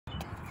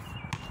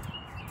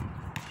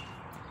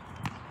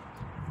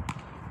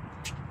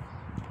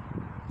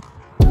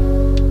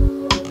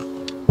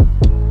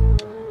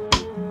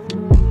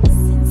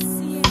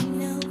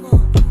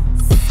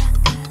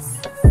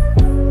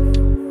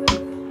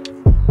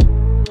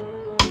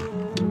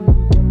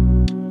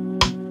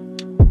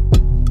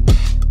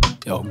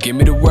give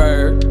me the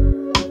word,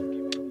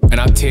 and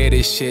I'll tear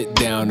this shit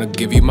down. I'll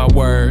give you my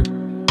word.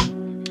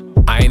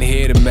 I ain't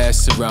here to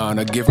mess around.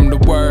 I'll give them the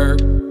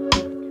word.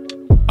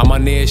 I'm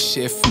on their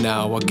shift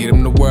now. I'll get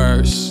them the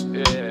words.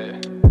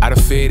 Out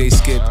of fear, they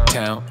skip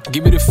town.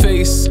 Give me the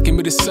face, give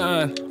me the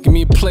sign. Give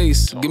me a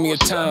place, give me a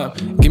time.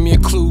 Give me a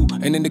clue,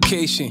 an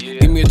indication.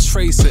 Give me a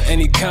trace of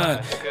any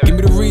kind. Give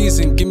me the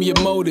reason, give me a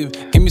motive.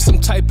 Give me some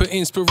type of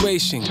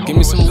inspiration. Give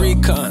me some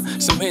recon,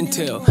 some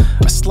intel,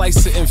 a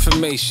slice of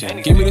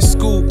information. Give me the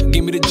scoop,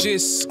 give me the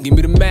gist. Give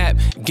me the map,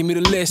 give me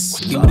the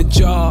list. Give me the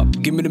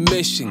job, give me the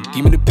mission.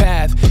 Give me the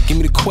path, give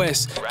me the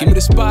quest. Give me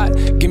the spot,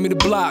 give me the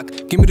block.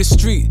 Give me the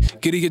street,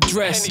 get the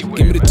address.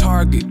 Give me the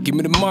target, give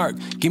me the mark.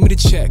 Give me the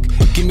check,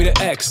 give me the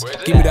X.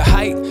 Give me the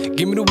height,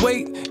 give me the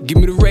weight. Give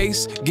me the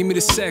race, give me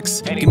the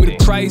sex. Give me the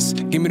price,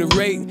 give me the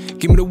rate.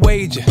 Give me the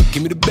wager,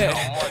 give me the bet.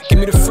 Give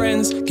me the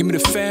friends, give me the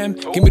fam.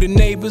 Give me the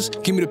neighbors,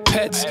 give me the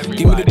pets.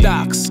 Give me the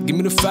docs, give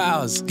me the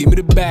files. Give me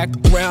the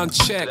background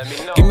check.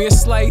 Give me a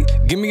slight,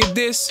 give me a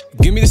diss.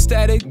 Give me the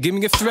static, give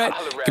me a threat.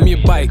 Give me a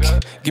bike,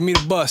 give me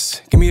the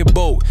bus. Give me a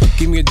boat,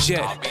 give me a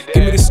jet.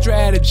 Give me the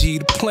strategy,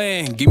 the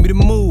plan. Give me the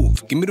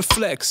move, give me the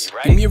flex.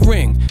 Give me a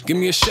ring, give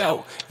me a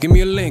shout. Give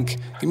me a link,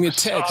 give me a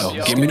text.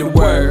 Give me the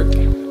word,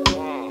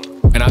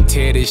 and I'll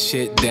tear this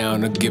shit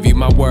down. I'll give you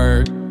my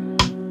word.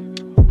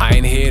 I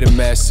ain't here to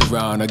mess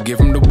around. I'll give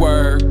them the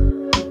word.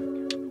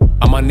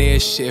 I'm on their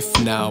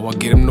shift now. I'll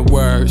get them the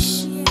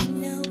words.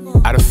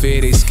 Out of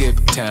fear, they skip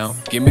town.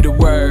 Give me the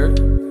word,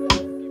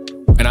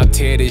 and I'll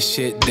tear this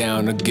shit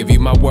down. I'll give you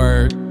my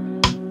word.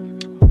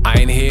 I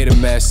ain't here to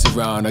mess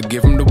around. I'll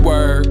give them the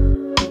word.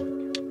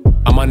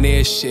 I'm on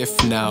their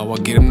shift now. I'll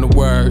get them the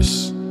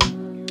words.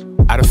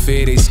 Out of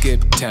fear, they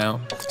skip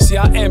town. See,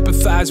 I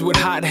empathize with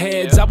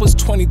hotheads. I was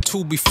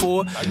 22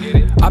 before.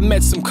 I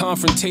met some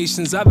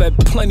confrontations. I've had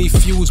plenty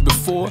feuds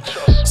before.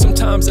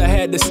 Sometimes I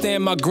had to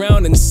stand my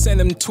ground and send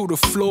them to the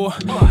floor.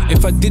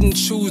 If I didn't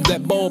choose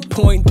that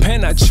ballpoint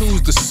pen, I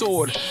choose the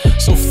sword.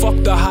 So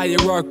fuck the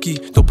hierarchy.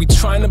 Don't be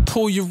trying to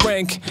pull your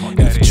rank.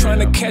 And if you're trying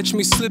to catch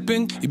me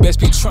slipping, you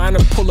best be trying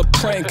to pull a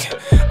prank.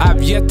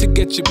 I've yet to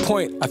get your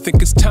point. I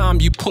think it's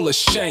time you pull a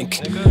shank.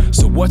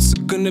 So what's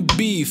it gonna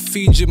be?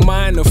 Feed your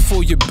mind or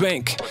full your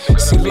bank?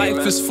 See,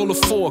 life is full of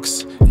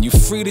forks, and you're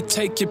free to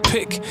take your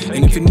pick.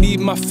 And if you need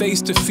my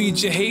face to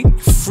feed your hate, you're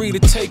free to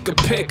take a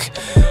pick.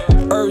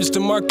 Urge to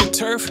mark the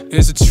turf,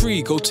 there's a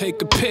tree, go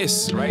take a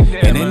piss.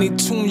 And any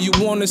tune you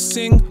wanna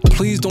sing,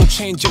 please don't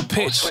change your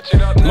pitch.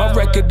 My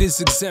record is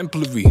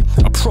exemplary,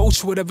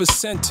 approach whatever's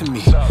sent to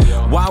me.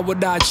 Why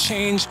would I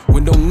change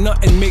when don't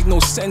nothing make no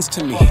sense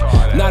to me?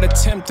 Not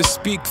attempt to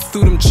speak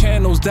through them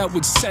channels that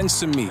would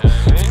censor me.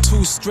 For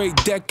 2 straight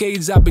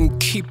decades I've been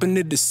keeping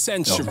it a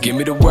century. Give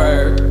me the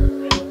word,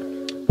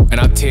 and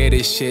I'll tear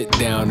this shit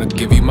down. I'll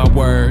give you my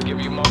word.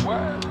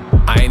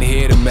 I ain't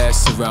here to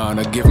mess around.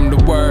 I'll give them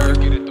the word.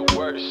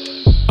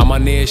 I'm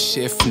on their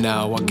shift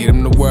now. I'll get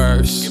them the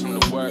words.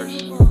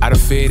 Out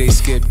of fear, they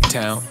skip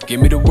town. Give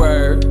me the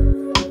word,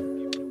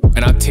 and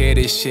I'll tear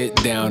this shit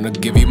down. I'll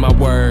give you my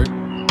word.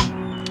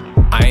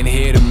 I ain't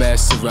here to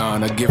mess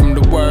around. I'll give them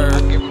the word.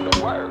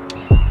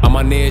 I'm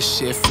on their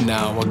shift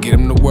now. I'll get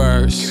them the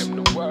words.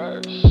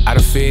 Out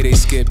of fear, they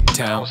skip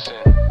town.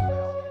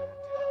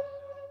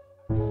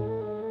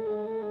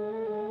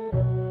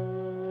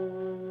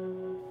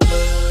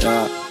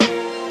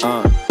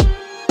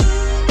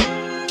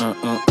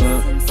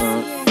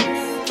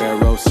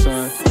 Faro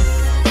son,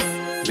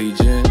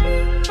 Legion.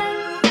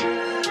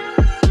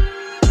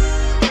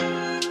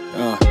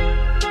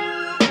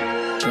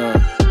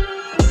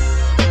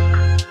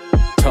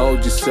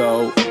 Told you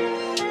so.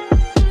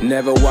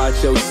 Never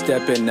watch your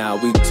stepping now.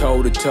 We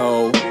toe to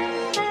toe.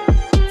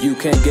 You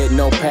can't get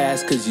no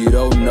pass cause you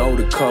don't know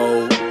the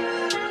code.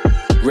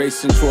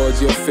 Racing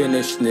towards your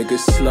finish, nigga.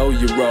 Slow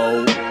you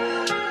roll.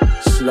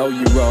 Slow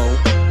you roll.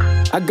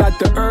 I got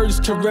the urge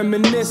to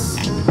reminisce,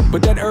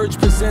 but that urge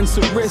presents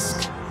a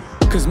risk.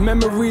 Cause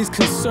memories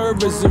can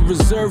serve as a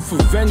reserve for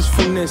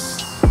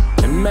vengefulness.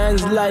 And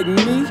mans like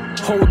me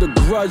hold a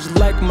grudge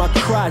like my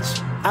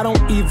crotch. I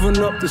don't even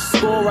up the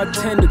score, I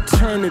tend to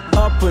turn it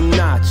up a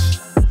notch.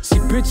 See,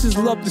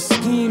 bitches love the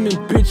scheme and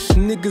bitch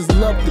niggas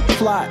love the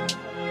plot.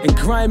 And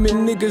grimy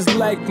niggas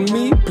like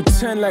me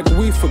pretend like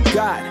we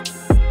forgot.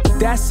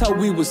 That's how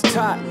we was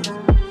taught.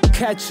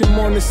 Catch him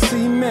on the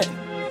cement,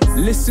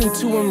 listen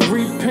to him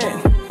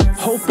repent,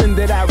 hoping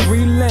that I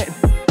relent.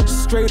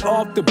 Straight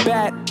off the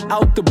bat,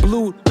 out the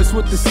blue, that's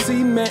what the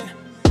C meant.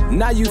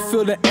 Now you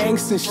feel the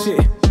angst and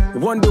shit,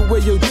 wonder where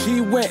your G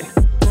went.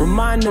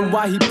 Remind him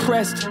why he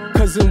pressed,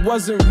 cause it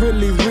wasn't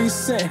really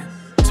recent.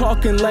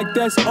 Talking like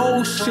that's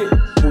old shit,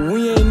 but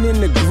we ain't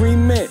in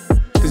agreement.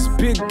 This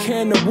big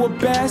can of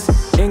whoop ass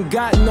ain't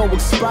got no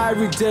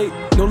expiry date.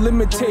 No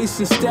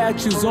limitation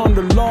statutes on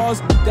the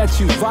laws that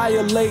you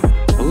violate.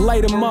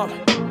 Light him up,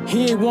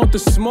 he ain't want the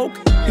smoke,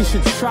 he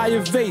should try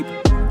a vape.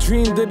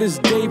 Dreamed of this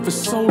day for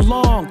so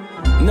long,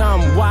 now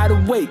I'm wide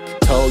awake.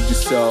 Told you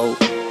so.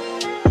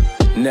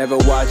 Never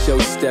watch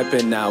your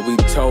stepping now, we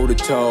toe to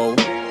toe.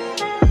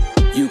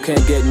 You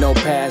can't get no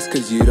pass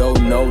cause you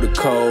don't know the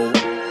code.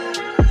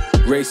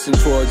 Racing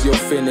towards your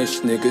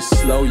finish, nigga,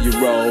 slow your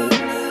roll.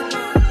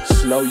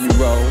 Slow your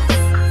roll.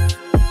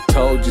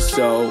 Told you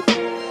so.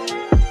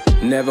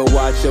 Never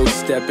watch your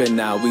stepping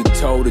out, we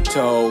toe to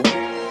toe.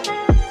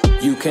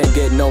 You can't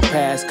get no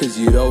pass cause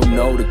you don't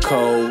know the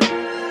code.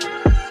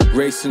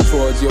 Racing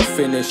towards your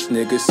finish,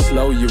 nigga,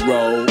 slow your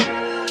roll.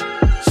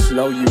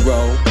 Slow your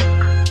roll.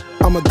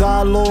 I'ma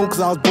die alone cause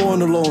I was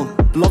born alone.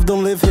 Love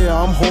don't live here,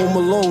 I'm home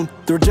alone.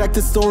 The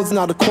rejected stone's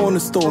not a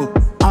cornerstone.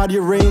 Out of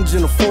your range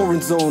in a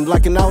foreign zone.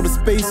 Like in outer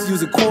space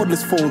using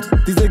cordless phones.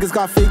 These niggas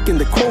got fake in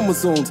their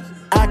chromosomes.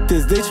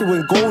 Actors, they should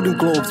win Golden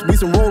Globes. We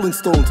some Rolling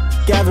Stones.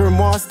 Gathering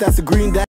moss, that's a green